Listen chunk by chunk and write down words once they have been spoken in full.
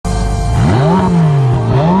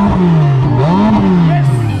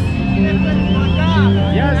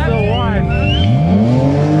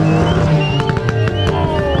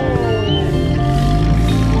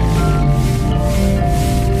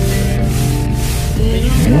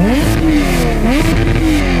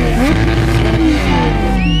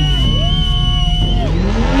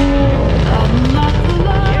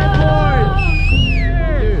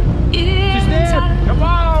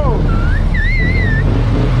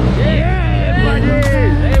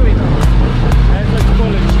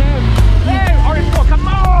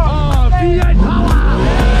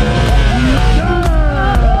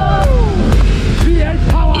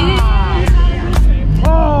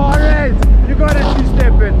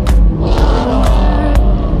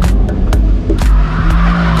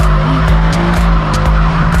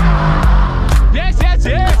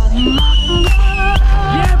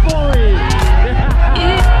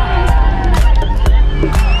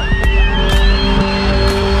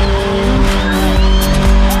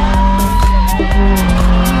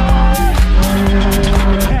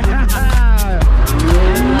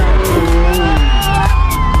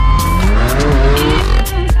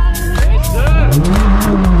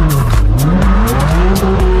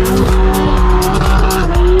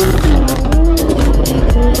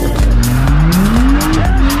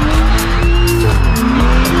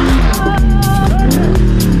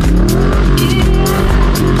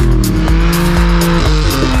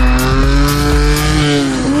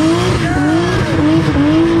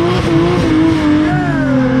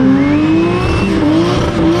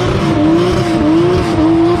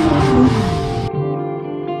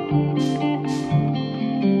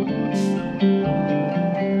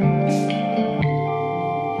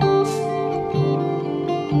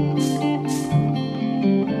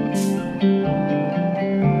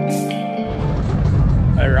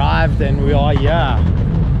Arrived and we are here.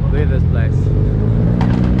 Look at this place.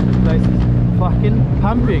 This place is fucking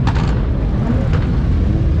pumping.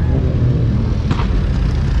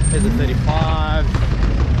 There's a 35.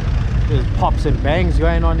 There's pops and bangs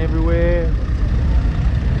going on everywhere.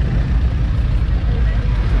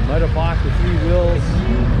 Motorbike with 3 wheels.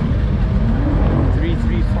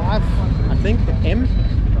 335, I think.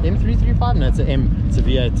 M335? No, it's an M. It's a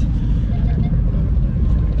V8.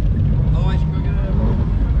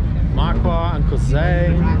 Marquardt, Uncle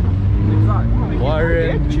Zane,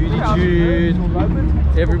 Warren, Judy Jude,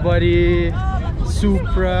 everybody,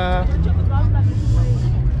 Supra.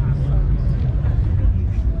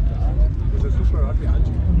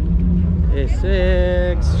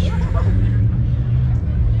 SX.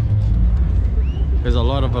 There's a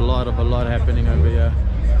lot happening over here.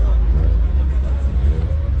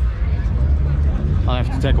 I'll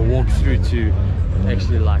have to take a walk through to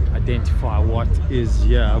actually like identify what is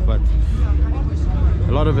here, but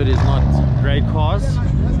a lot of it is not great cars,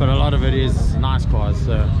 but a lot of it is nice cars.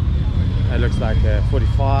 So it looks like a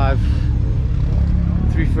 45,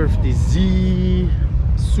 350Z,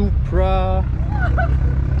 Supra.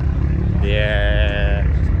 Yeah,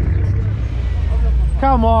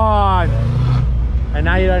 come on. And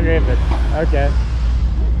now you don't rev it. Okay,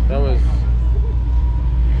 that was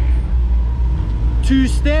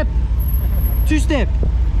two-step.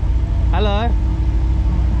 Hello.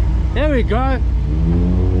 There we go.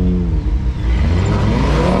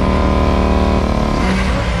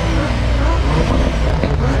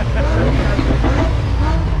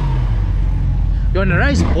 You want to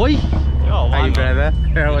race, boy? Oh, hey, brother.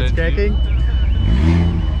 What's cracking?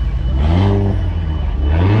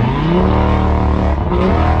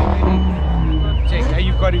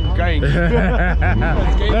 You've got him going.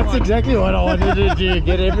 That's exactly what I wanted to do,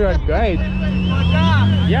 get everyone going.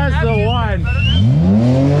 Yes, the one.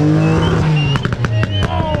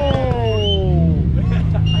 Oh,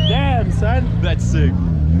 damn, son. That's sick.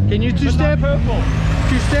 Can you two-step? Purple.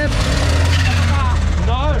 Two-step?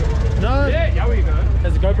 No. No? Yeah, we go.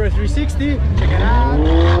 There's a GoPro 360. Check it out.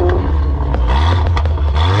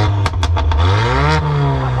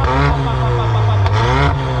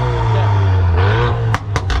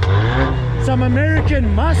 Some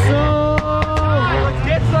American muscle. Let's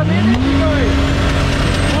get some energy going.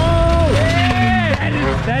 Oh, yeah. That is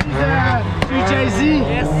 2JZ.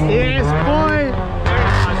 Yes, boy.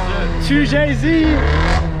 2JZ.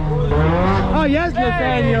 Oh yes,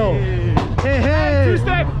 Nathaniel. Hey.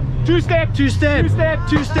 Two-step.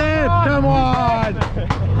 Come on.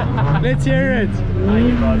 Let's hear it. How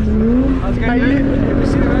you guys? How's it going? We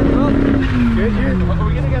see it around the world. Good, you? Are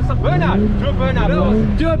we gonna get some burnout? Do a burnout.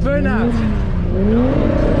 Do a burnout.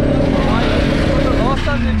 Last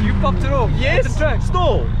time that you popped it off. Yes. The track.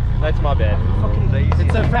 Stall. That's my bad. Fucking lazy.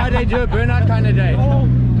 It's a Friday, do a burnout kind of day. Oh,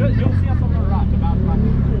 you'll see us on the right about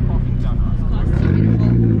parking down.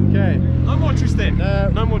 Okay. No more two-step.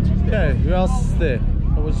 No more two-step. Okay, who else is there?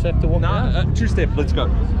 We'll just have to walk down. Two-step. Let's go.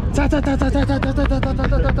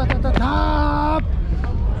 Top.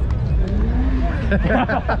 Oh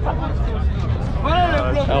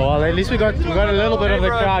well, at least we got a little bit of the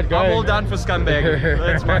crowd going. I'm all done for scumbag.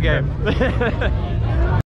 That's my game.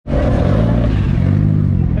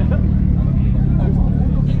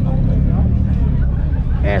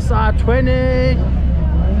 SR20.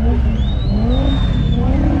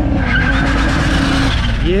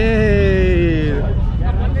 Yeah.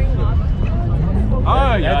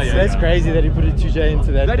 Oh yeah, That's crazy that he put a 2J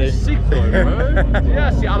into that. That thing. is sick though, bro.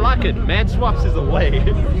 Yeah, see, I like it. Man swaps is the way.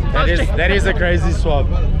 That is a crazy swap.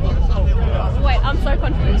 Wait, I'm so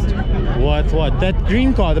confused. What? That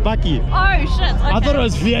green car, the Bucky. Oh shit. Okay. I thought it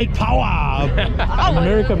was V8 Power,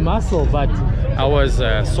 American Muscle, but I was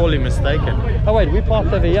sorely mistaken. Oh wait, we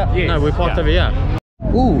parked over here. Yes, No, we parked over here.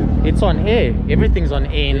 Ooh, it's on air. Everything's on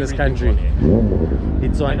air in this country.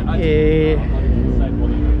 It's on air.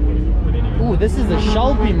 Ooh, this is a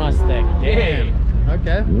Shelby Mustang. Damn.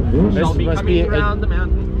 Okay. This Shelby must be coming around the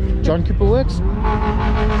mountain. John Cooper Works.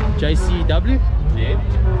 JCW. Yeah.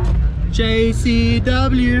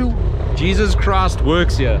 JCW. Jesus Christ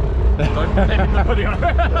works here. Don't put that in the video.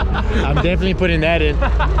 I'm definitely putting that in.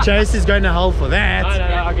 Chase is going to hell for that. No,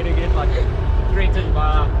 I'm gonna get like threatened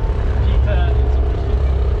by Peter.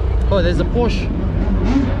 Oh, there's a Porsche.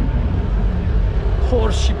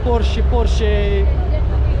 Porsche.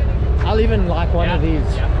 I'll even like one of these.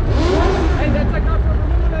 Yeah. Hey, that's that guy from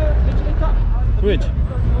Michelin Cup.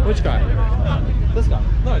 Which guy? This guy?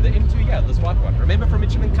 No, the M2, yeah, this white one. Remember from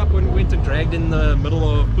Michelin Cup when we went and dragged in the middle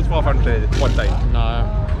of Kutzwafan one day? No.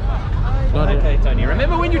 Not Okay, Tony.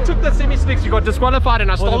 Remember when you took the semi-slicks, you got disqualified and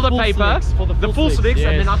I stole the full paper? slicks, for the full slicks, yes.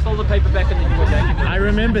 and then I stole the paper back and then you were back. I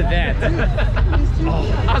remember that.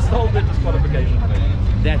 I stole the disqualification.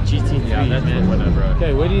 That GT3, Yeah, that's man. the winner, bro.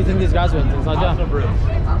 Okay, where do you think these guys went? Inside House here? of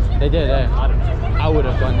Ribs. They did, eh? I don't know. I would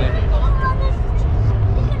have gone there.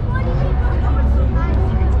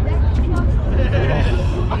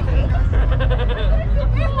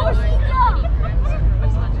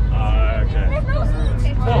 Okay.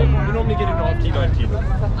 Well, you normally get into off T19.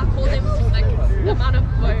 I call them like the amount of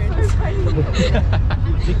bones.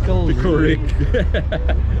 Pickle Rick.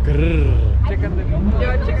 Grrr.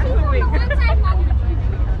 Yo, check out the wing.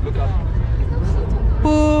 Look up.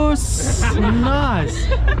 Puss. Nice.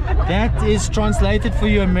 That is translated for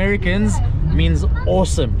you Americans means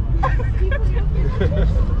awesome.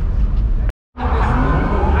 I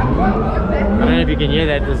don't know if you can hear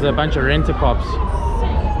that. There's a bunch of rent-a-cops,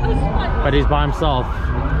 but he's by himself.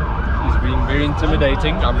 He's been very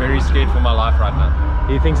intimidating. I'm very scared for my life right now.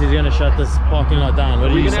 He thinks he's gonna shut this parking lot down. What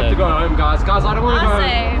do We're you gonna say? have to go home, guys. Guys, I don't want to go.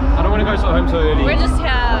 I don't want to go home so early. We're just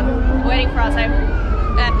here waiting for us home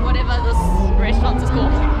at whatever this restaurant is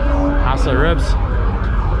called. House of Ribs.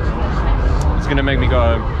 It's gonna make me go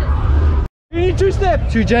home. You need two-step.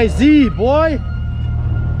 To JZ, boy.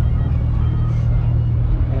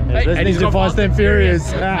 Hey, Listening and he's to got Fast and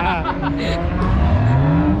Furious.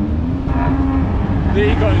 There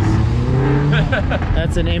he goes.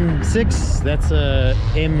 That's an M6. That's a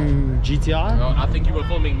M GTI. No, I think you were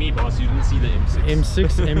filming me, boss. You didn't see the M6.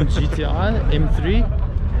 M6, M GTI, M3,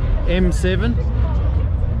 M7.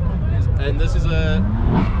 And this is a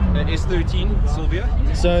S13 Sylvia.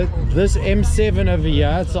 So this M7 over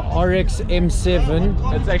here, it's a RX M7.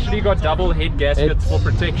 It's actually got double head gaskets for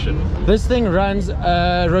protection. This thing runs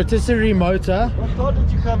a rotisserie motor. What car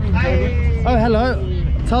did you come in, Tony? Oh, hello.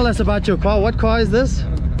 Tell us about your car. What car is this?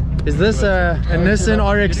 Is this a Nissan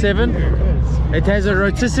RX-7? It has a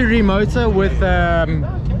rotisserie motor with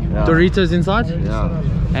Doritos inside. Yeah.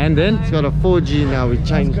 And then It's got a 4G now, we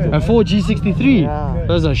changed it. a 4G63. Yeah.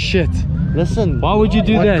 Those are shit. Listen. Why would you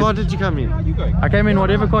do what that? car did you come in? I came in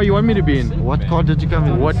whatever car you want me to be in. What car did you come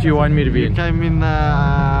in? What do you want me to be You in? came in,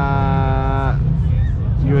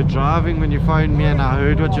 you were driving when you phoned me and I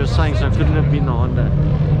heard what you were saying, so it couldn't have been a Honda.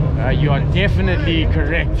 You are definitely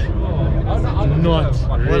correct. Not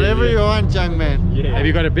Whatever really. you want, young man. Yeah. Have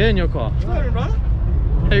you got a beer in your car?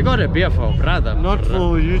 Have you got a beer for brother? Not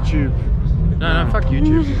for YouTube. No, fuck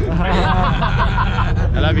YouTube.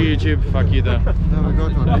 I love you, YouTube. Fuck you though. No, we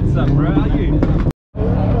got one. What's up, bro? How are you?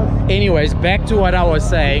 Anyways, back to what I was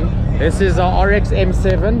saying. This is our RX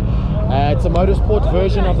M7. It's a motorsport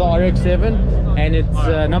version of the RX-7, and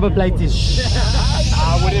its number plate is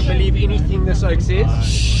I wouldn't believe anything this oak says.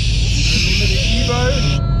 Remember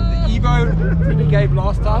the Evo that he gave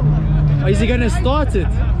last time? Is he gonna start it?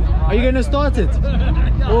 Are you gonna start it?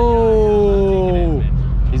 Oh,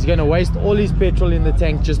 he's gonna waste all his petrol in the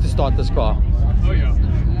tank just to start this car. Oh yeah.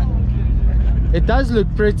 It does look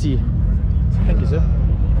pretty. Thank you, sir.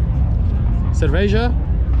 Cerveja?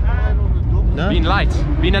 No? Been late.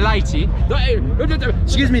 Been a latey.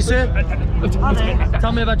 Excuse me, sir.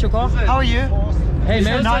 Tell me about your car. How are you? Hey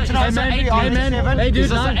man, hey dude,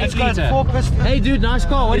 It's got 4 pistons. hey dude, nice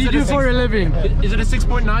car. What do you do for a living? Is it a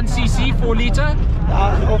 6.9cc 4 litre?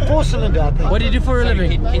 Or 4-cylinder, I think. What do you do for a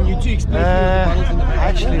living? Can you two explain the bottles in the back?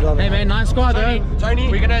 Actually, don't know. Hey man, nice car though. Tony,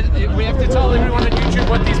 we have to tell everyone on YouTube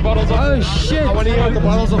what these bottles are. Oh shit. I want to hear what the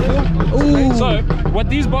bottles are for. Ooh. So, what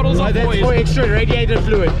these bottles are for is extra radiator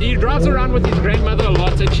fluid. he drives around with his grandmother a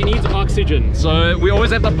lot and she needs oxygen. So we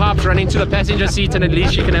always have the pipes running to the passenger seat and at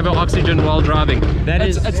least she can have her oxygen while driving.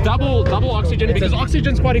 It's double oxygen because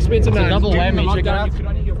oxygen's quite expensive now. a double During the whammy, check it lockdown, out. You could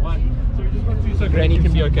only get one. So we just got two so Granny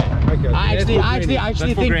can be okay. I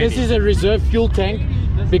actually think Granny. this is a reserve fuel tank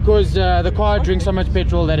because the car drinks so much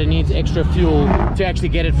petrol that it needs extra fuel to actually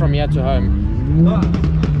get it from here to home.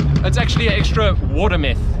 It's actually an extra water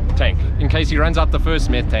meth tank in case he runs out the first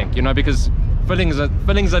meth tank, you know, because fillings it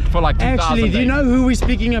for like 2,000. Actually, do you know who we're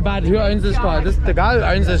speaking about? Who owns this car? This the guy who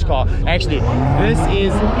owns this car. Actually, this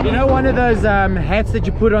is, you know, one of those hats that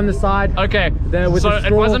you put on the side. Okay, with so the it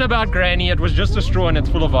straw? wasn't about Granny, it was just a straw and it's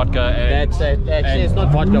full of vodka. And That's it. Actually, it's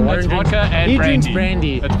not vodka. Warren it's drinks- vodka and he brandy. drinks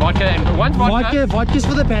brandy. It's vodka and one vodka. Vodka's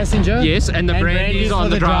for the passenger. Yes, and the brandy's brandy's on for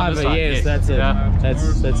the driver's side. Yes, Yes. that's it. Yeah. That's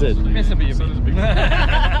it.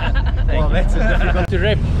 Well, that's it. Difficult to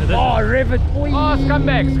rev. Oh, rev it, boy. Oh,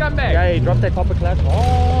 scumbag. Hey, drop that copper clutch.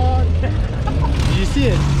 Oh. Did you see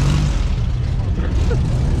it?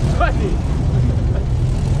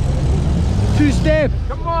 Two-step.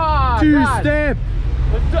 Come on. Two-step.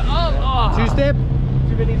 Two-step.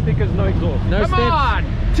 Too many stickers, no exhaust. No Come steps. on.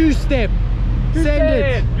 Two-step. Send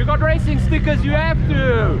it. You got racing stickers, you have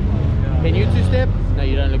to. Can you two-step? No,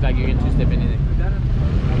 you don't look like you can two-step anything.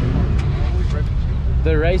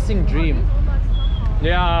 The racing dream.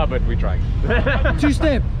 Yeah, but we tried.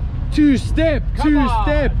 Two-step. Two-step. Come on.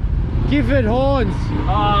 Two-step. Give it horns.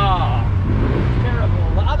 Ah,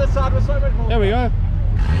 terrible. The other side was so much more. There we go.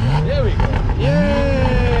 There we go.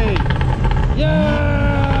 Yay!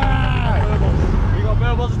 Yeah! We got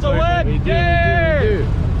burbles. It's a win. We do. Yay!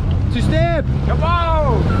 Two-step. Come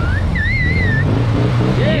on.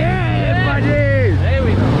 Yeah, buddy. There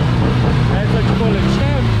we go. That's what you call a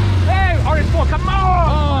champ. Hey, RS4, come on.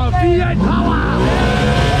 Oh, V8 power!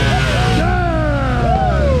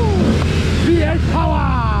 Yeah! V8 power!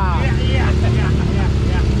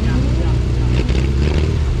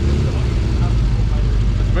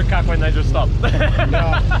 It's a bit cock when they just stop.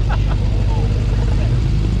 Yeah.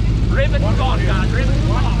 Rev it on, guys. Rev it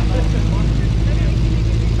on.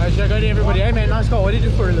 Should I go to everybody? Hey man, nice car. What do you do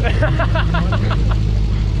for a living?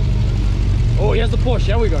 Oh, here's the Porsche.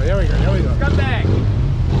 Here we go. Here we go. Here we go. Come back.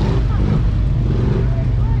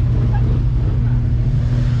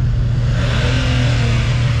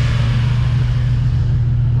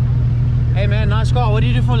 Hey man, nice car. What do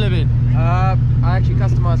you do for a living? I actually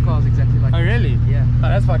customize cars exactly like Oh really? Yeah. Oh,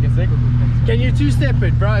 that's fucking sick. Can you two-step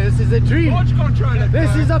it, bro? This is a dream. Launch controller.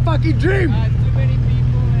 This is a fucking dream. too many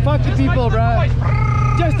people. Fuck the people, bro.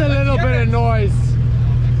 Just a little bit of noise.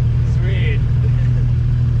 Sweet.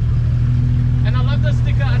 And I love the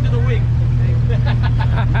sticker under the wing.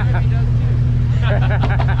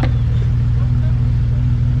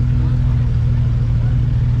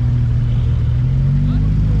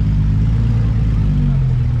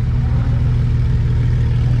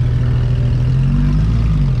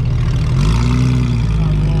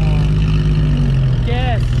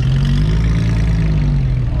 Yes.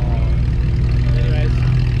 Anyways,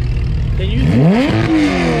 can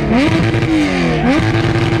you?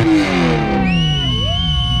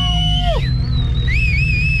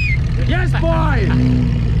 Yes, boy.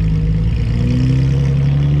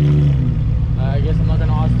 I guess I'm not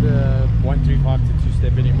gonna ask the 135 to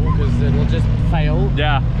two-step anymore because it will just fail.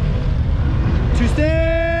 Yeah.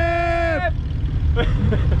 Two-step.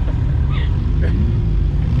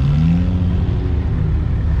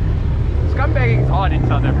 Scumbagging is hard in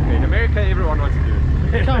South Africa. In America, everyone wants to do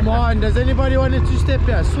it. Come on, does anybody want a two-step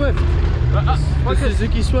here? Swift. The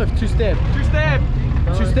Suzuki Swift, two-step. Two-step.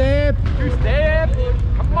 Two-step. Two-step.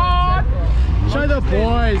 Come on. Show the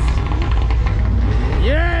boys.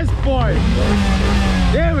 Yes, boy.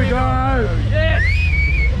 There we go. Yes.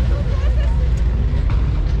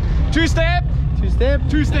 Two-step. Two-step.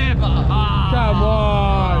 Two-step. Come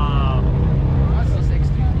on. That's just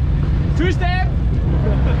extreme. Two-step.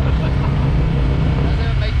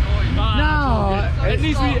 Doesn't make noise. No. At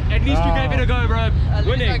least you gave it a go, bro. At least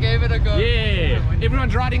Winning. I gave it a go. Yeah.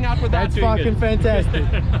 Everyone's riding out without That's doing fucking it. fantastic.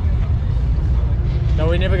 No,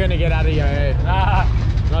 we're never gonna get out of here, eh?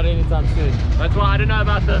 Not anytime soon. That's why I don't know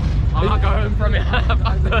about this. I might go home from here.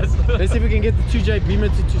 Fuck this. Let's see if we can get the 2J Beamer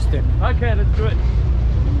to two-step. Okay, let's do it.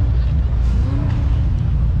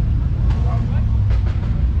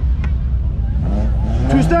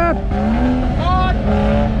 up!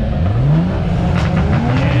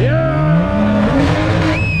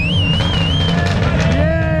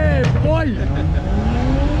 Yeah, boy!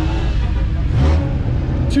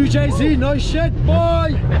 2JZ, no shit,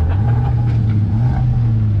 boy!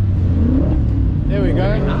 There we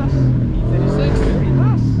go. Nice. E36, very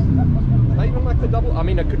nice. I even like the double. I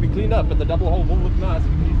mean, it could be cleaned up, but the double hole will look nice if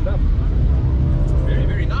you clean it up. Very,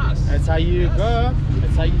 very nice. That's how you go.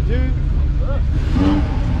 That's how you do.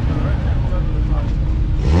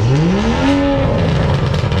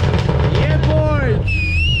 Yeah, boy!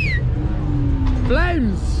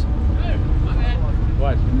 Flames!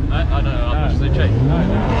 What? I don't know, I'll push the chain.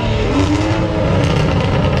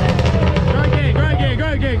 Go again, go again, go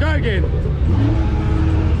again, go again.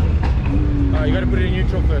 Oh, you gotta put it in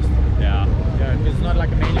neutral first. Yeah. Yeah, because it's not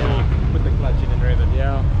like a manual. Put the clutch in and rev it.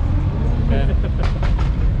 Yeah. Okay.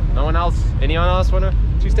 No one else? Anyone else wanna?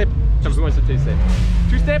 Two-step? Who wants a two-step?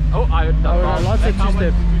 Two-step? Oh, I got lots of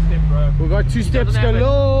two-step. Two-step, bro. We got two steps Doesn't have it.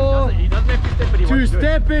 galore. He doesn't have two-step, but he wants to do it.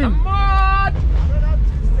 Two-stepping. Come on!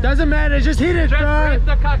 Doesn't matter, just hit it, Just bro. rip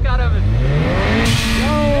the cuck out of it.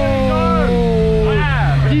 Oh.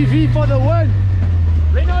 Ah. TV for the win.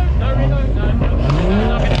 Reno? No, Reno. No.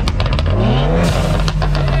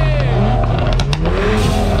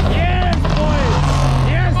 Yes, boy.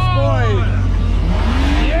 Yes, boy.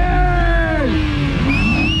 Yes.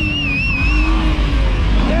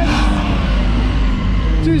 Yes.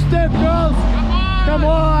 Two-step, girls. Come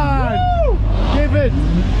on. Give it.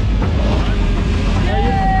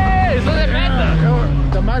 Yeah, so that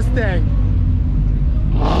matter. The Mustang.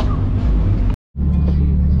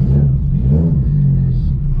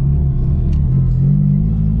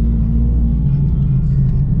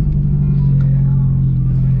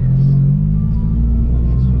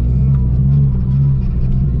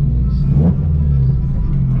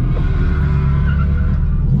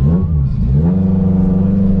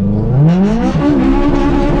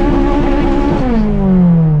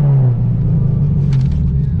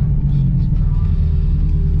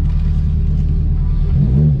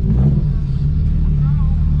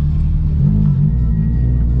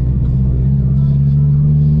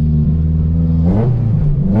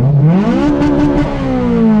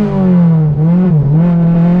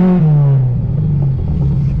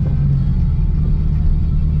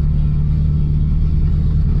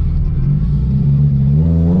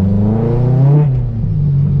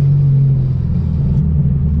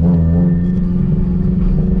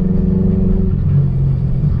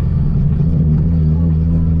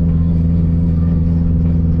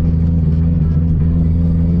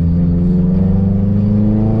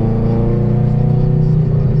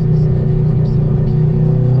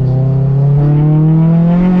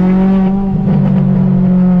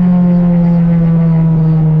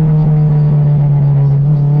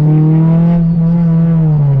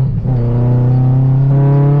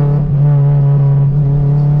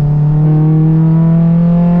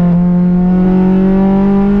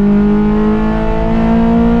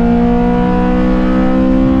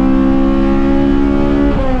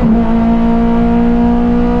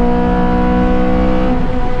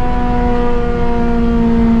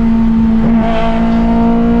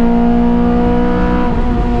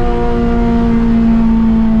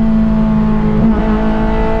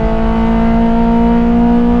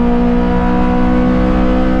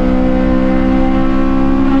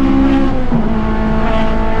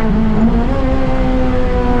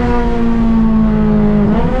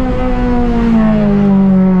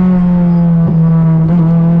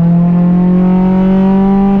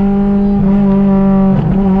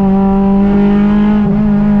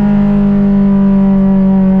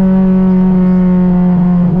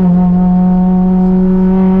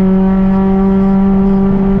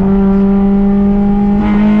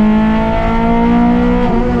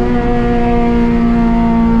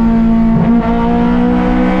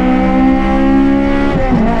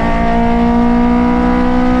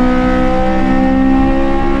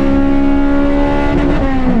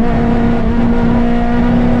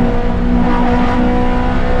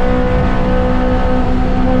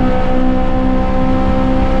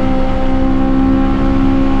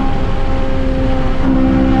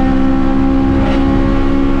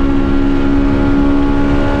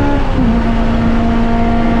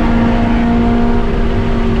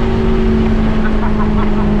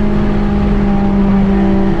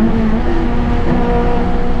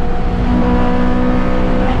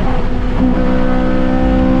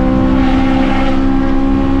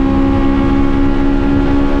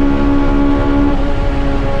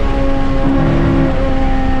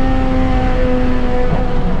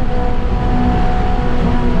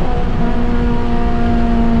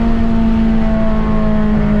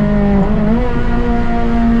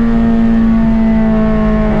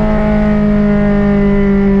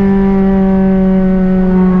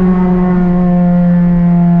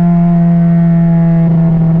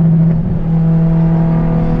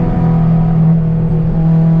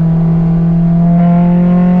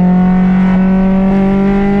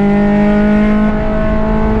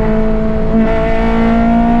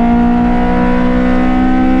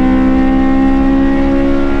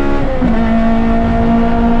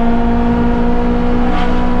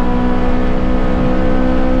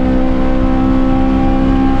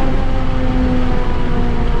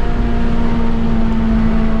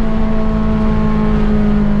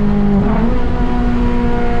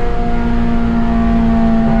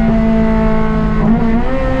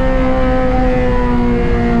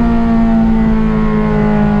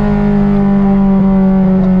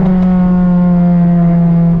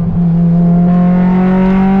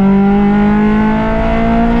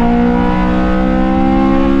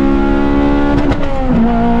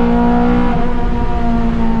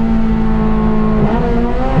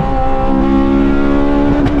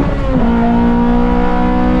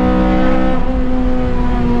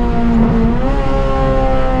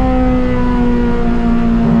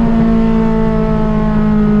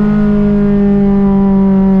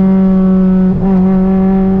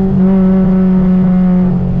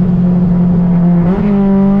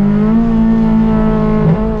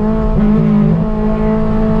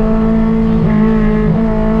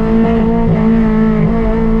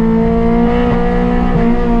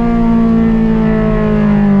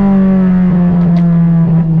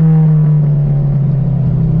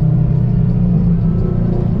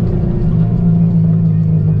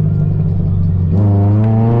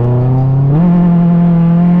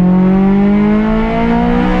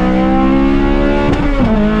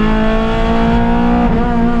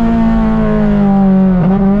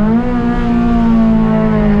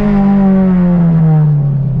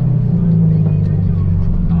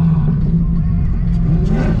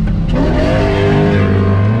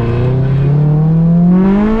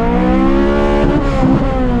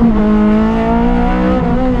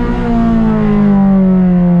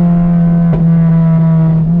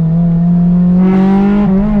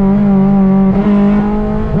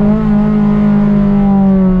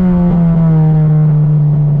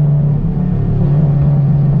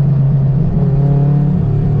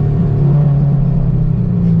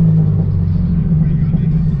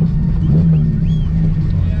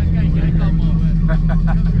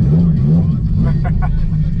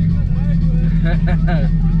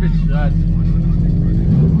 Good shot.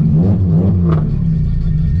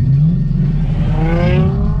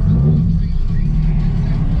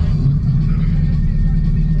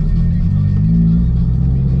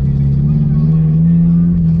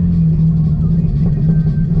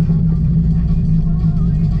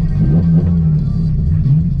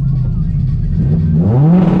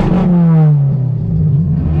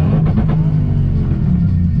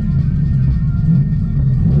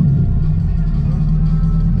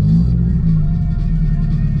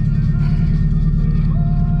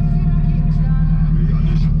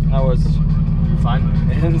 That was fun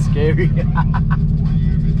and scary.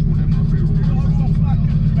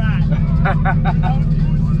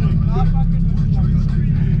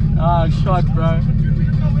 Oh, shot, bro.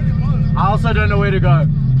 I also don't know where to go.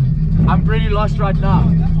 I'm pretty lost right now.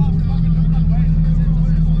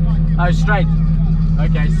 Oh, straight.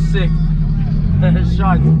 Okay, sick.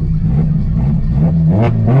 Shot.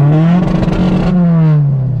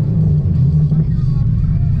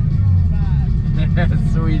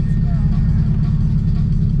 Sweet.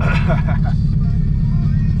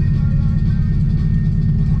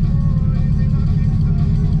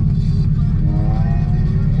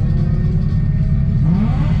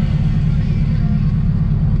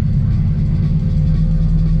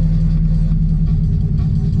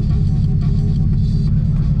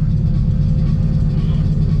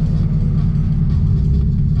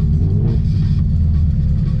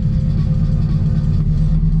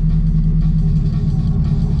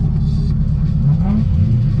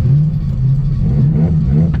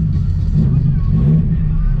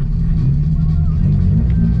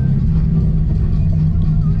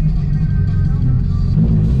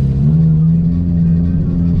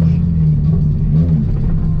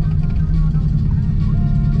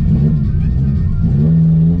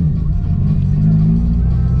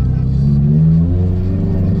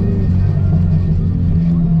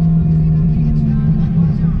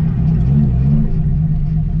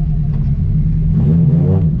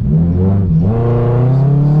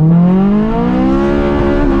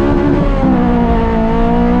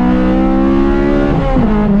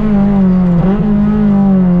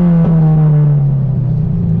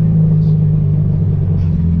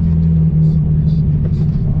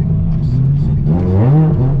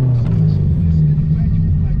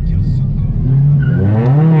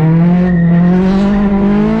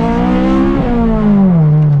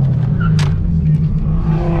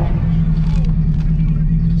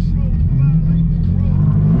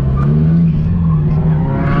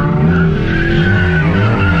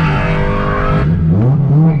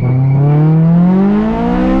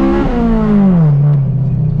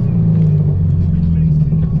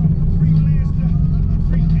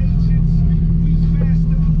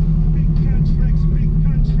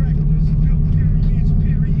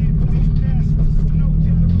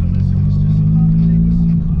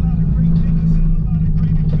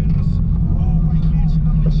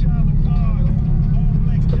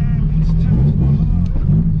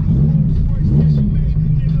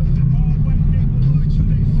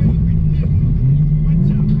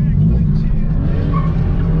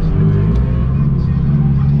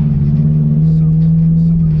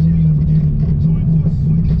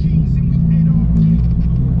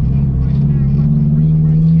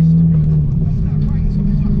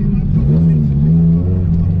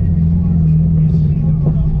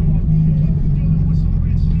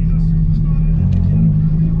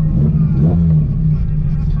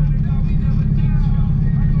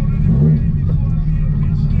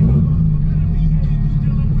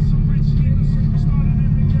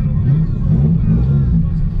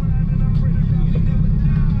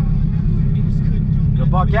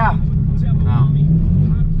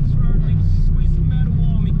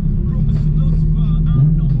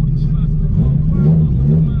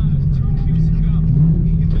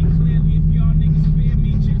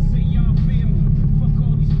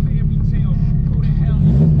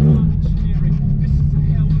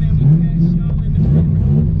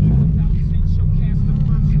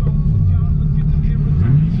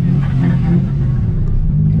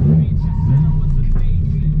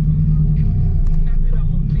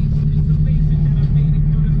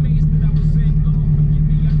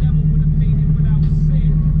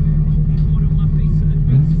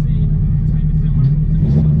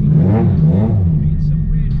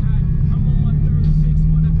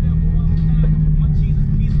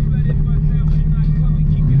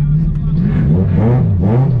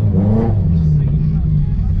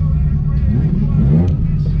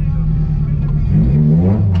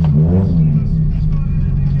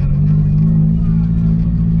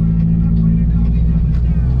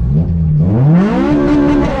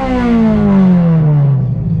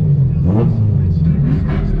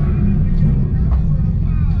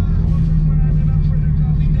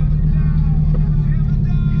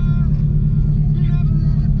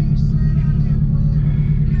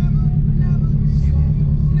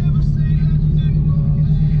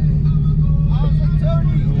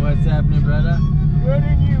 brother. Good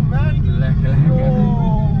in you, man. Lekker.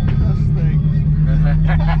 Oh, this thing.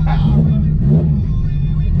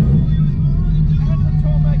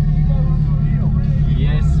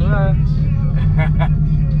 Yes, sir.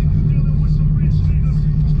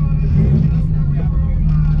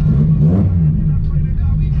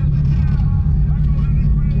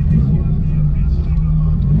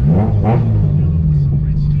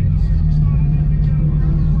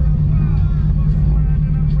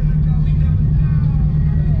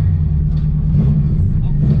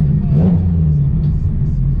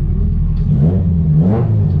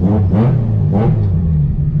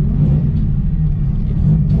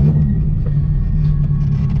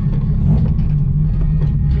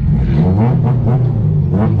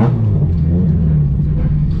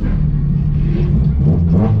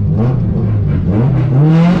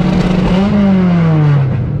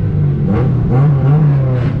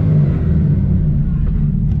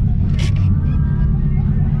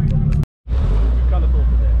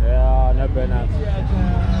 Yeah, no burnout.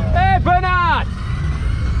 Hey, Bernard!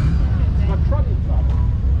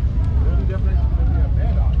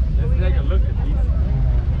 Let's take a look at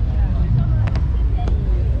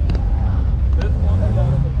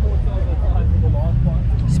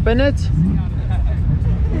these. Spin it.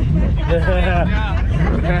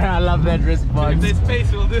 I love that response. There's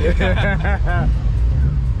space, we'll do it. It's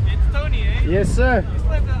Tony, eh? Yes, sir. You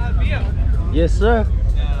slept on a beer. Yes, sir.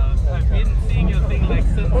 I've been seeing your thing like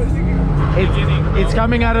since the beginning. It's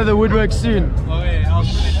coming out of the woodwork soon. Oh yeah, I'll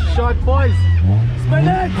put it in. Shot, boys. Spin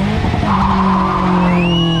it.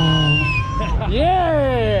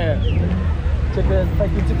 Yeah. Check the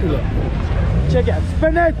spectacular. Check it.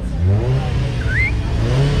 Spin it.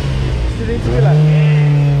 Spectacular.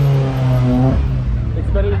 It's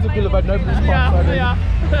better spectacular, but nobody's popped. Yeah.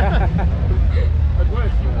 It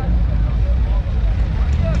works.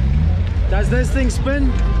 Does this thing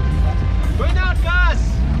spin? Going out, guys!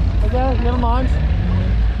 Okay, never mind.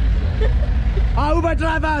 Ah, Uber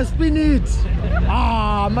driver, spin it!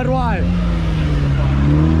 Ah, Marwai.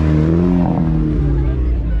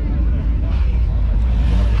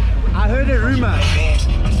 I heard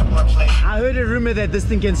a rumor that this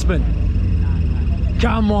thing can spin.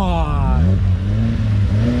 Come on!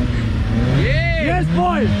 Yeah! Yes,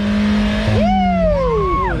 boy!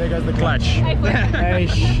 Woo! There goes the clutch. Hey,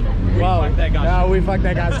 shh. Wow. No, we fucked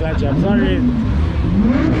that guy's clutch up. Sorry.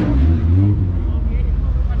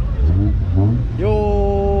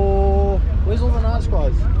 Yo, where's all the nice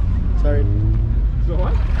cars? Sorry. So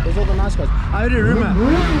what? Where's all the nice cars? I heard a rumor.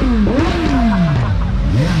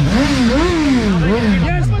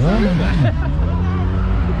 Yes.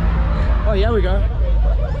 Oh, here we go.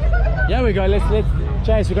 Here we go. Let's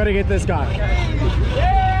Chase. We got to get this guy.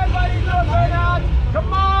 Yeah, buddy, go Bernard.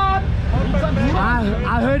 Come on.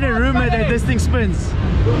 I heard a rumor that this thing spins.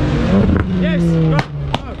 Yes. Go.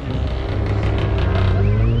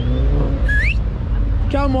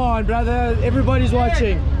 Come on, brother. Everybody's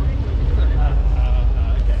watching.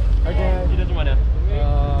 Okay. He doesn't want to.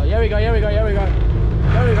 Here we go. Here we go. Here we go.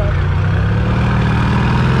 Here we go.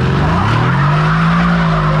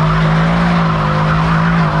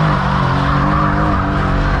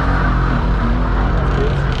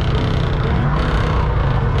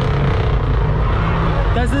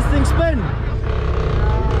 Does this thing spin?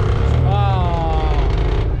 Oh,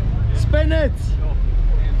 spin it!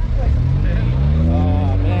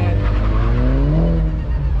 Oh man.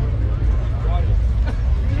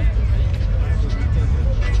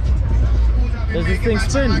 Does this thing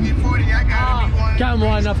spin? Come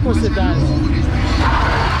on, of course it does.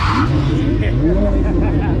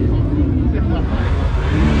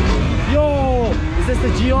 Yo, is this the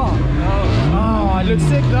GR? Oh, it looks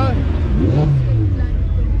sick though.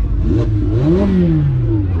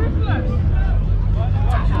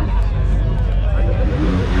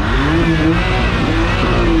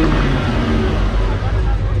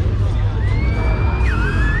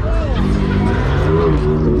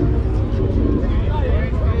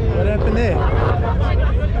 What happened there?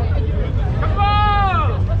 Come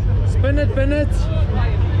on. Spin it, spin it.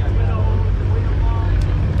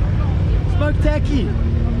 Smoke tacky.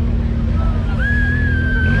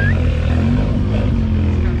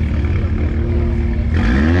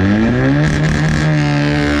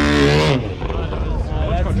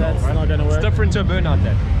 That's not gonna work. It's different to a burnout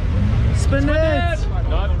then. Spin it!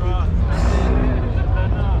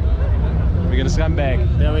 We're gonna slam back.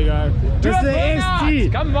 There we go. This is the burnout!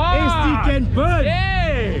 ST. Come on! ST can burn.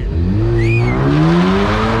 Yay!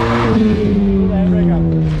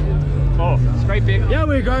 Oh, straight back. There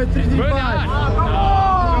we go. 335. Burnout!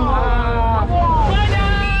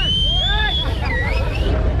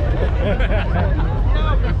 Ah.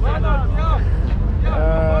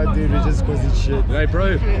 Dude, we just causing shit. Hey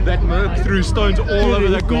bro, that Merc threw stones all over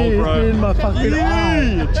the goal, bro. In my fucking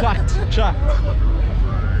eye. Chucked.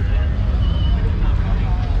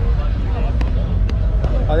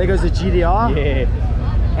 Oh, there goes the GDR. Yeah.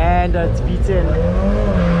 And it's V10.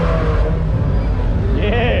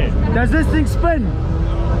 Yeah. Does this thing spin?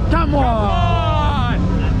 Come on!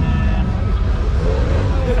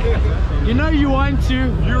 You know you want to.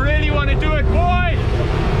 You really want to do it, boy?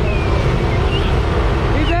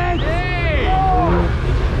 Is it? Hey!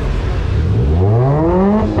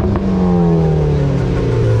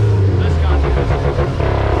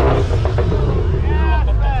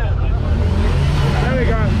 There we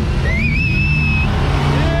go.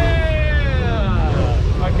 Yeah!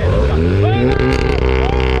 Okay, let's go.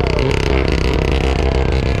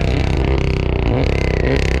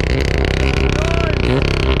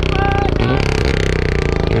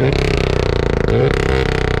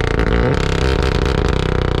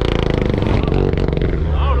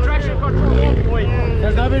 Oh, traction control off, boy.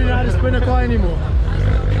 There's nobody know how to spin a car anymore.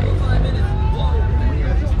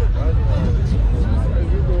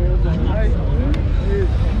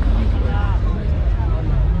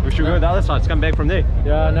 We should go the other side. Let's come back from there.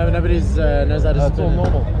 Yeah, nobody's knows how to spin. It's all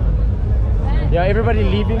normal. Yeah, everybody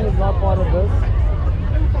leaving is not part of this.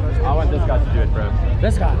 I want this guy to do it, bro.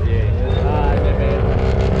 This guy? Yeah.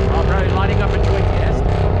 Oh, bro, lining up in 20 yes.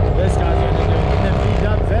 This guy's gonna do it in the beat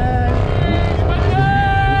up van.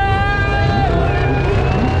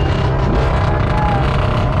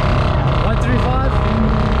 135.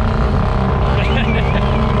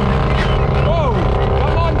 Whoa!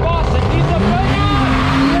 Come on, boss! It needs a burner!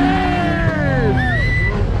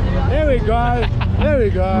 There we go. There we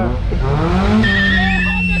go.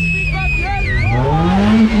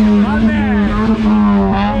 My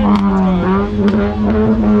man.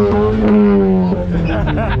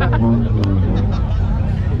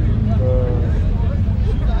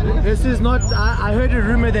 This is not. I heard a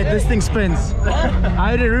rumor that this thing spins.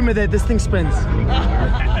 I heard a rumor that this thing spins.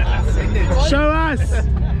 Show us.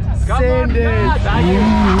 Send it. Yeah.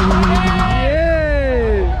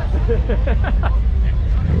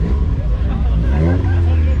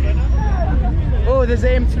 Oh, there's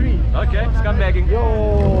M3. Okay, scumbagging.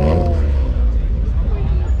 Yo.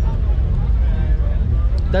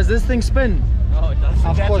 Does this thing spin? Oh, it does.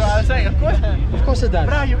 Of course. I was saying, of course. Of course it does.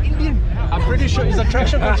 Bro, you're Indian. I'm pretty sure he's a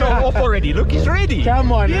traction control off already. Look, he's ready.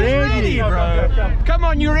 Come on, He's ready, bro. Come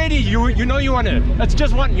on, you're ready. You know you want it. It's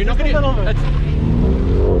just one. You're not gonna. It's,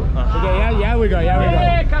 Okay, yeah, we go, yeah, we go.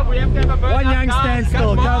 yeah, come. We have to have a burn. One young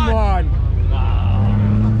standstill, come on.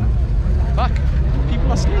 Fuck.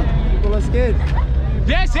 People are scared. People are scared.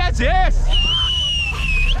 Yes.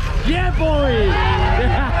 Yeah, boy!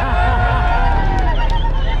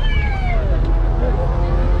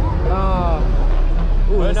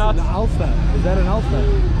 Ooh, this is Burnout. an Alpha. Is that an Alpha?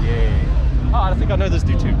 Yeah. Oh, I think I know this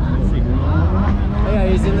dude too. Let's see. Oh, yeah,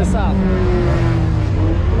 he's in the south.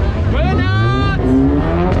 Burnout!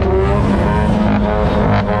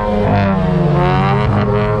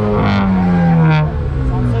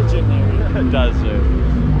 Sounds legendary. It does, sir.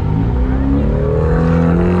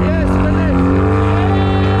 Yes, finish!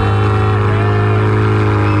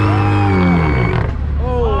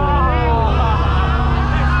 Oh!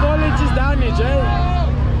 4 inches damage, eh?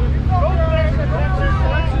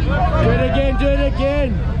 Do it again, do it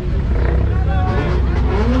again!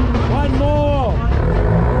 One more!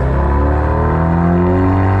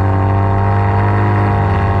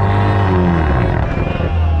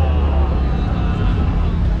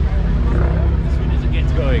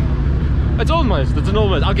 It's an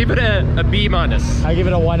almost. I'll give it a B minus. I give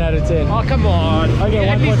it a 1 out of 10. Oh, come on. Okay,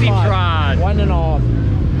 At least he 1.5. tried. 1.5.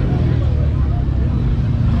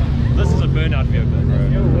 This is a burnout vehicle, bro.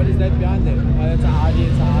 Yo, what is that behind there? Oh, that's an Audi,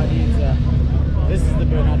 it's an Audi, this is the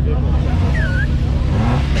burnout vehicle.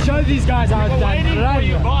 Show these guys how it's We're done. waiting for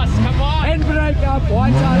you, boss. Come on. Handbrake up,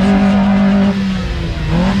 one side,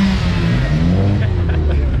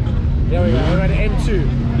 There we go, we got an M2.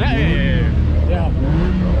 Yeah.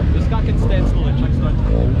 This guy can stand still and chuck stones.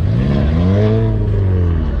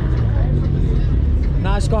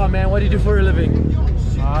 Nice car, man. What do you do for a living?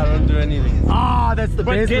 I don't do anything. Ah, that's the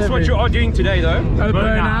But best guess what living. you are doing today, though? Oh,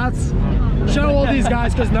 burnouts. Show all these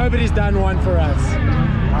guys because nobody's done one for us.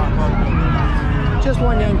 Just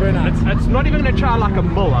one young burnout. It's not even going to try like a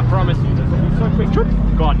mill, I promise you. It's so quick.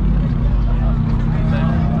 Choop, gone.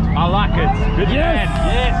 I like it. Good Yes. man.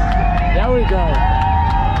 Yes. There we go.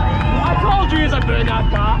 I told you it's a burnout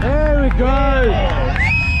car. There we go.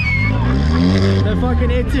 The fucking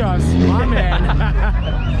Etios, my man.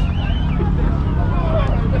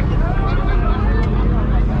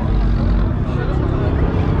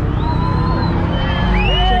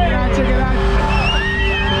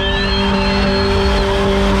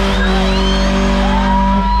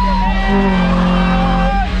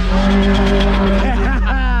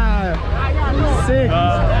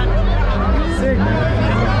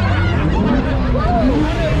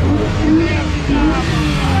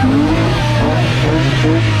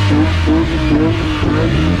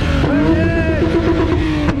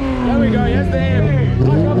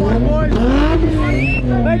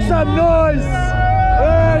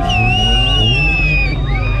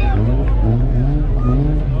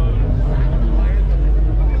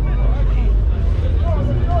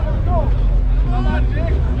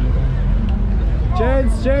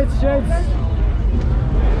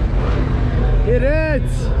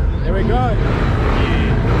 we go.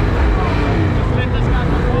 Just let this guy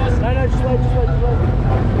come past. No, just wait.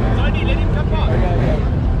 Tony, let him come past.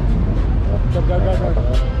 Go.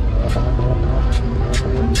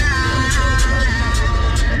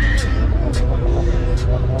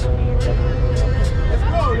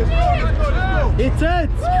 It's it!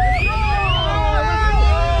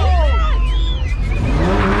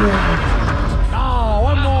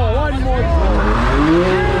 One more.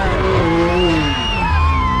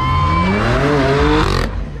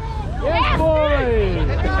 Yes, boy!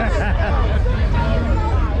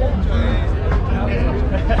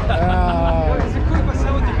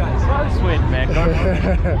 Don't sweat, man.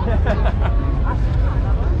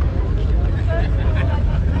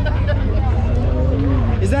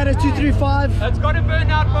 Is that a 235? It's got a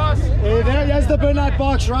burnout, boss. There's the burnout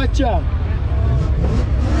box right here.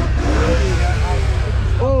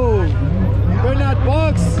 Oh, burnout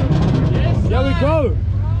box. Yes, There we go.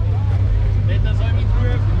 Let us only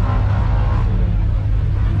prove.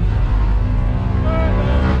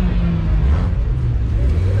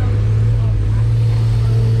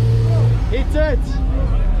 It's it.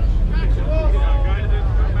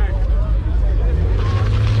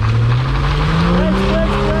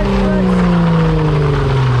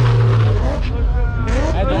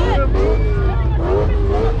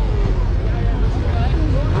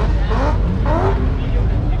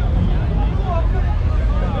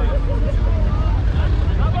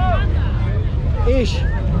 Ish.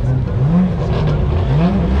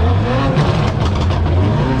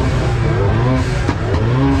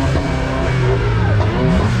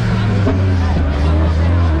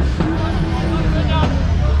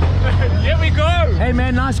 Here we go. Hey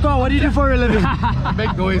man, nice car. What do you do for a living?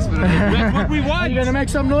 Make noise for it. That's what we Are want. you gonna make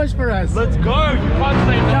some noise for us? Let's go. You can't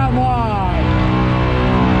say no. Come on.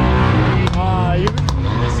 You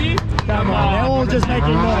see? Come on. They're all just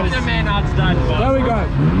making noise. The man outdone, boss. There we go.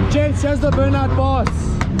 Gents, here's the burnout boss.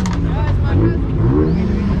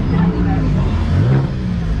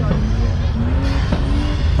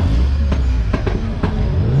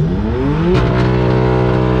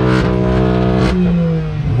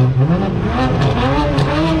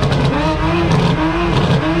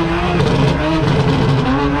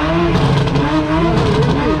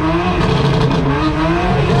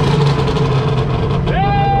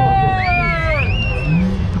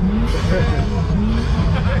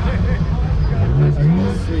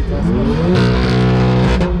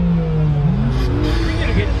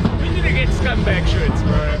 We need to get scumbag shirts,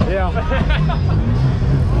 bro. Yeah.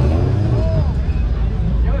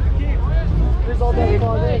 There's all that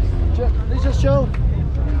car there. Let's just chill.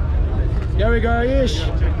 Here we go, Ish.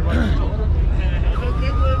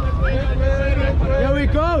 Here we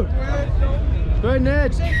go. Go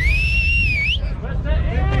next.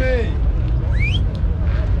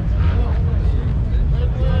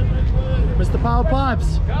 Mr. Power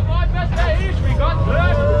Pipes. Come on, Mr. Ish, we got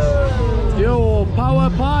this. Yo, Power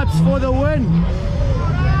Pipes for the win.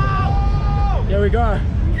 Here we go.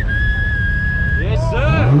 Yes,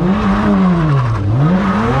 sir.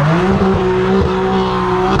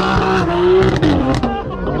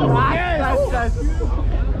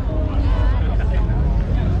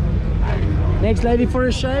 Next lady for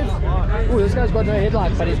a shave. Oh, this guy's got no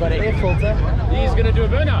headlight, but he's got an air filter. He's gonna do a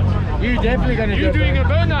burnout. You're definitely gonna do You're it. doing a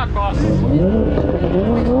burnout, boss.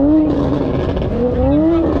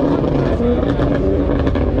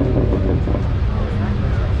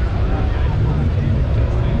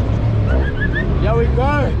 Here we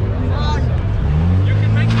go. You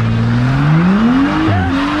can make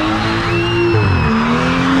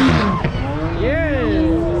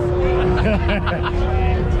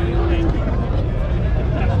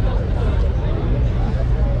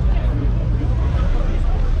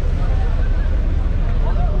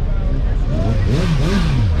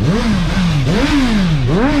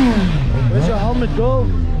Where's your helmet go?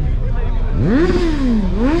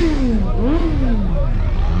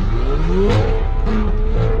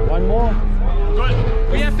 One more.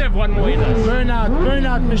 Good. We have to have one more in us.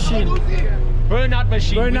 Burnout machine. Burnout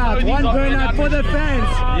machine. We know Burnout, these one are burnout for the machines.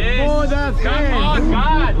 fans. Yes. For the Come on, fans.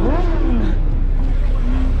 God.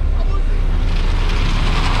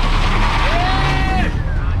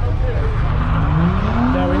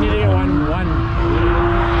 Yeah, we need to get one.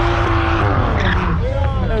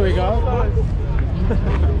 There we go.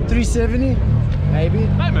 370, maybe.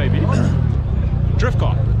 No, maybe. Drift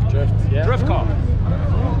car. Drift, yeah. Drift car.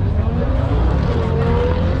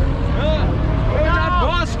 Burnout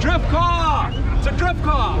boss, drift car. It's a drift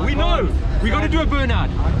car. We know. We got to do a burnout.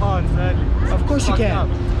 I can't, sadly. Of course you can.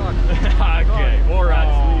 Okay, all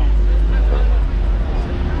right.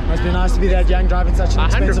 Must be nice to be that young driving such an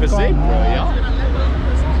expensive 100%, car. bro, yeah.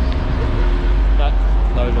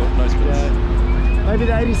 No spins. Yeah. Maybe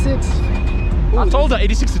the 86. I told her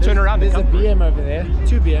 86 to turn around and There's a come. BM over there.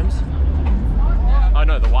 2 BMs. Oh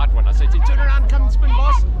no, the white one. I said, turn around, come spin,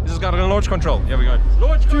 boss. This has got a launch control. Here we go.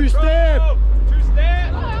 Launch control. 2-step.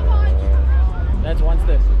 2-step. That's 1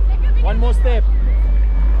 step. 1 more step.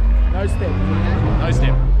 No step. No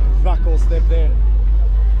step. Fuck all step there.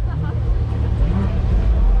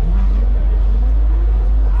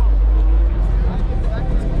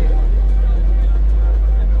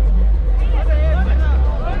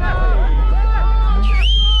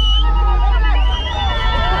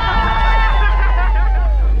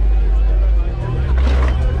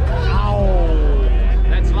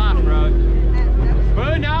 That's life, bro.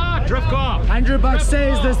 Burn out, drift car. $100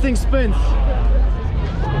 says this thing spins.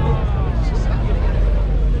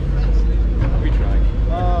 We trying.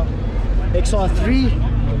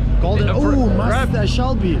 XR3 Golden. Oh, Mustang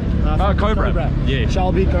Shelby. Cobra. Yeah.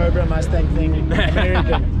 Shelby Cobra Mustang thing.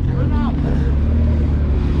 American.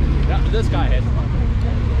 Yeah, this guy had.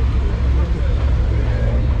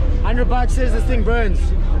 $100 says this thing burns.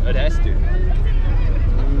 It has to.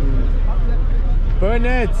 Burn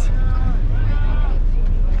it.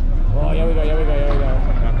 Oh, here we go, here we go, here we go.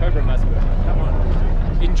 Now, Cobra must burn. Come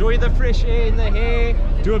on. Enjoy the fresh air in the hair.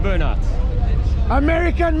 Do a burnout.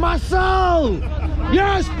 American muscle!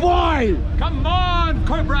 Yes, boy! Come on,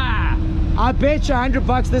 Cobra! I bet you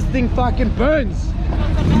 $100 this thing fucking burns.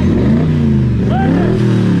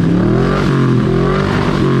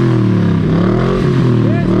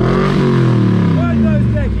 Burn those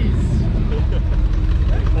deckies.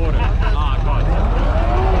 Order. Ah, God.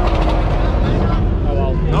 Oh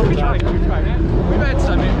well. No, we tried. We've had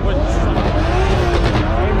some inputs.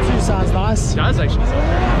 M2 sounds nice. It does actually sound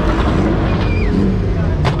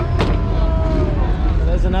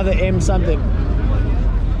There's another M something.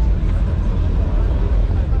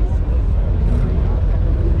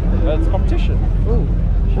 It's competition. Ooh.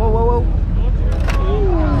 Whoa, whoa, whoa.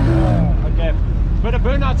 Okay. But a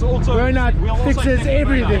burnout's also... Burnout we'll also fixes take a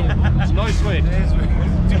everything. burnout. It's no sweat.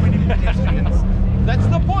 That's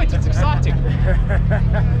the point. It's exciting.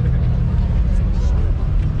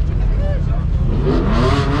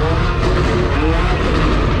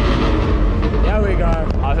 There we go.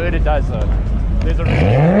 I heard it does though. There's a...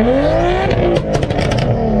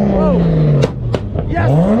 Whoa. Yes.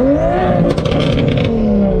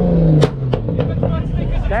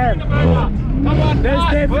 Damn. Come on, This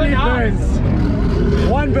guys, definitely burns.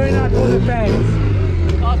 One burnout for the fans.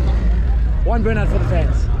 One burnout for the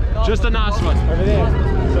fans. Just a nice one. Over there.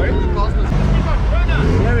 Sorry?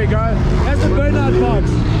 There we go. That's the burnout box.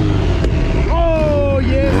 Oh,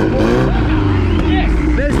 yes. Yes!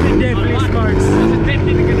 This thing definitely smokes. This is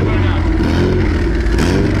definitely going to burn out.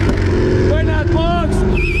 Burnout box.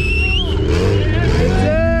 It's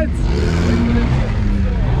it.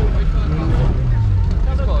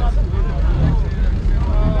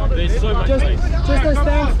 There's so much Just space. a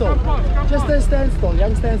standstill. Just a standstill.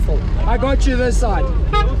 Young standstill. I got you this side.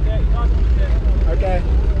 Okay.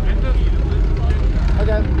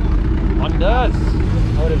 Okay. One does. I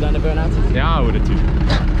would have done a burnout. Yeah, I would have too.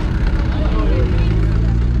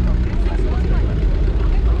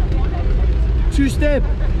 Two-step.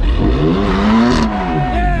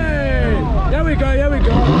 Yay! There we go, there we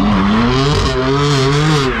go.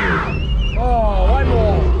 Oh, one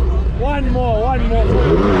more. One more, one more.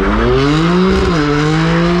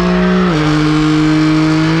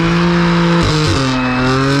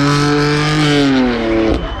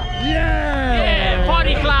 Yeah,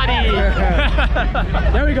 party cloudy.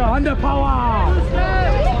 There we go, Honda power!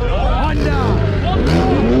 Honda!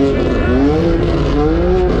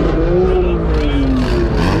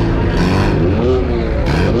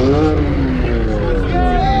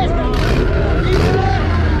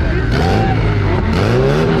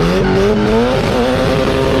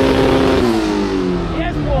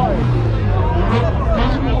 Yes, boy!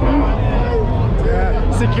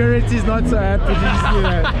 Yeah, security's not so happy, did you see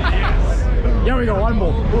that? Here we go, one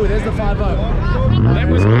more. Ooh, there's the 5-0. That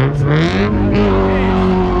was good.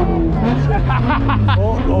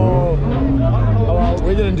 Oh well,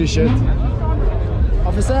 we didn't do shit.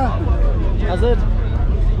 Officer, how's it?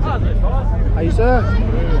 Are you sir?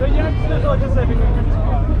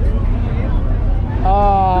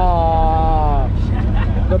 Ah,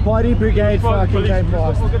 the party brigade fucking came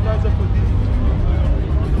past.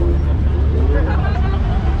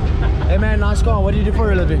 Hey man, nice car. What do you do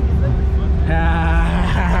for a living?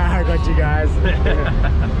 I got you guys.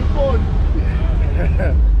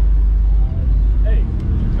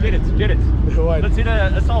 Get it. What? Let's hit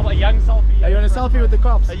a young selfie. Are you on a selfie with the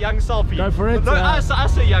cops? A young selfie. Go for it. No, us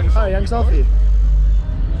a young selfie. Oh, young selfie.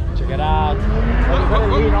 Check it out. Gotta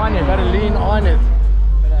lean on it. Gotta lean on it.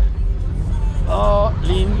 Oh,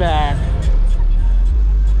 lean back.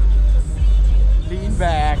 Lean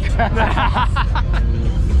back.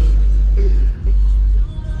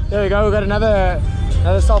 There we go. We've got another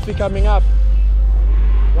selfie coming up.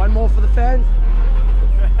 One more for the fans.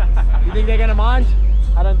 You think they're gonna mind?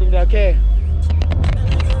 I don't think they'll care.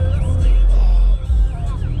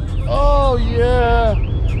 Oh yeah.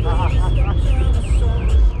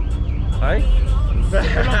 Hey?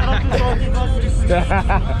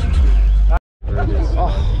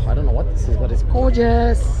 Oh, I don't know what this is, but it's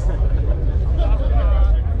gorgeous. Is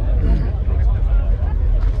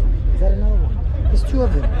that another one? There's two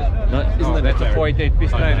of them. No, isn't that a 488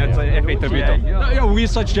 pistol? No, that's an F8 Trabito. No, we're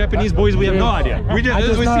such Japanese boys, we have no idea. We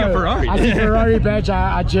just see a Ferrari. I see Ferrari badge,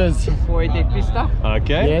 I just. 488 pista?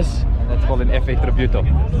 Okay. Yes. That's called an F8 Tributo.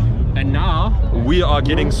 And now We are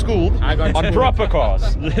getting schooled on proper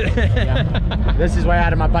cars. Yeah. This is way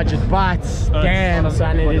out of my budget, but damn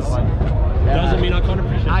son, it is. doesn't mean I can't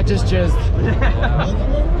appreciate it. I just.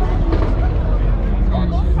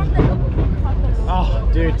 Oh,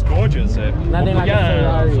 dude. It's gorgeous. Nothing like a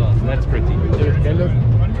Ferrari. That's pretty. Dude, they look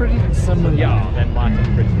pretty similar. Yeah, that light is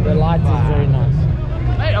pretty. The light is very nice.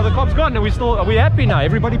 Hey, are the cops gone? Are we happy now?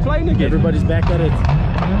 Everybody playing again? Everybody's back at it.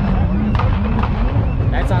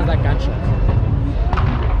 That sounds like gunshots.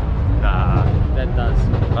 Nah, That does.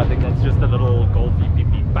 I think that's just a little golfy pee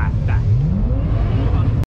pee bat.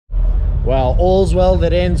 Well, all's well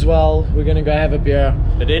that ends well. We're gonna go have a beer.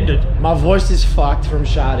 It ended. My voice is fucked from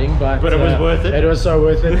shouting, but it was worth it. It was so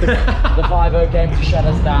worth it. The 5-0 came to shut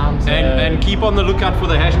us down. So And keep on the lookout for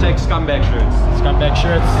the hashtag scumbag shirts. scumbag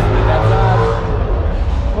shirts. That's us.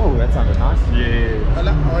 Oh, that sounded nice. Yeah.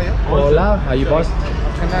 Hola, how are you? Hola, how you, boss?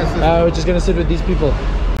 We're just gonna sit with these people.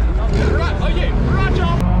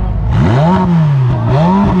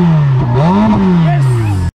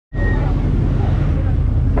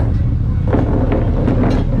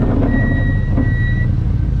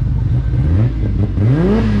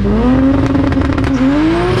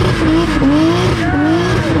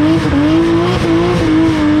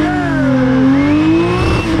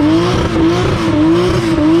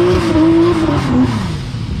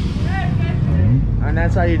 And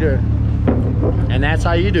that's how you do it. And that's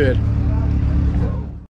how you do it.